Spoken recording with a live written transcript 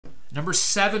Number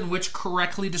 7, which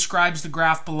correctly describes the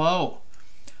graph below?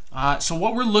 So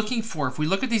what we're looking for, if we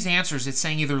look at these answers, it's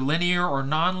saying either linear or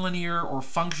nonlinear or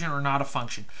function or not a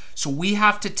function. So we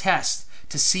have to test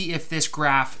to see if this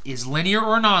graph is linear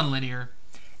or nonlinear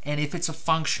and if it's a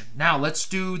function. Now let's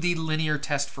do the linear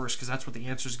test first because that's what the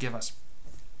answers give us.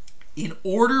 In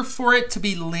order for it to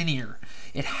be linear,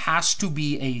 it has to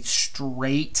be a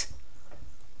straight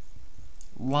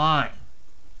line.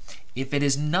 If it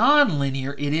is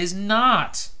nonlinear, it is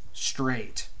not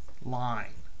straight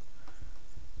line.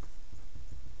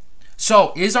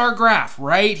 So is our graph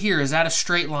right here, is that a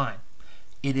straight line?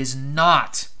 It is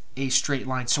not a straight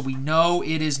line, so we know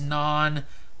it is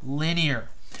non-linear.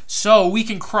 So we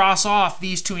can cross off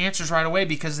these two answers right away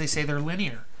because they say they're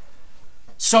linear.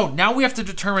 So now we have to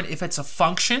determine if it's a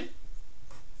function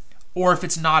or if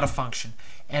it's not a function.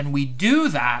 And we do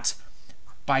that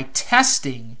by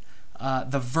testing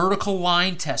the vertical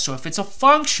line test. So if it's a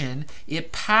function,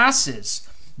 it passes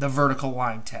the vertical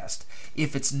line test.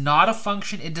 If it's not a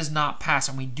function, it does not pass.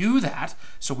 And we do that.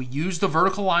 So we use the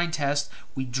vertical line test.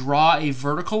 We draw a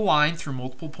vertical line through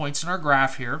multiple points in our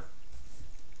graph here.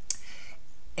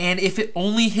 And if it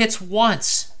only hits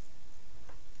once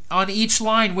on each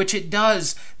line, which it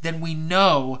does, then we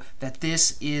know that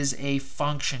this is a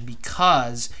function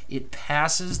because it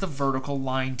passes the vertical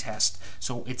line test.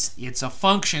 So it's a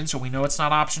function, so we know it's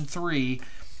not option 3.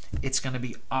 It's going to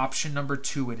be option number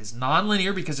 2. It is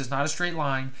nonlinear because it's not a straight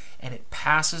line, and it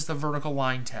passes the vertical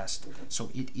line test. So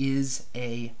it is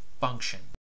a function.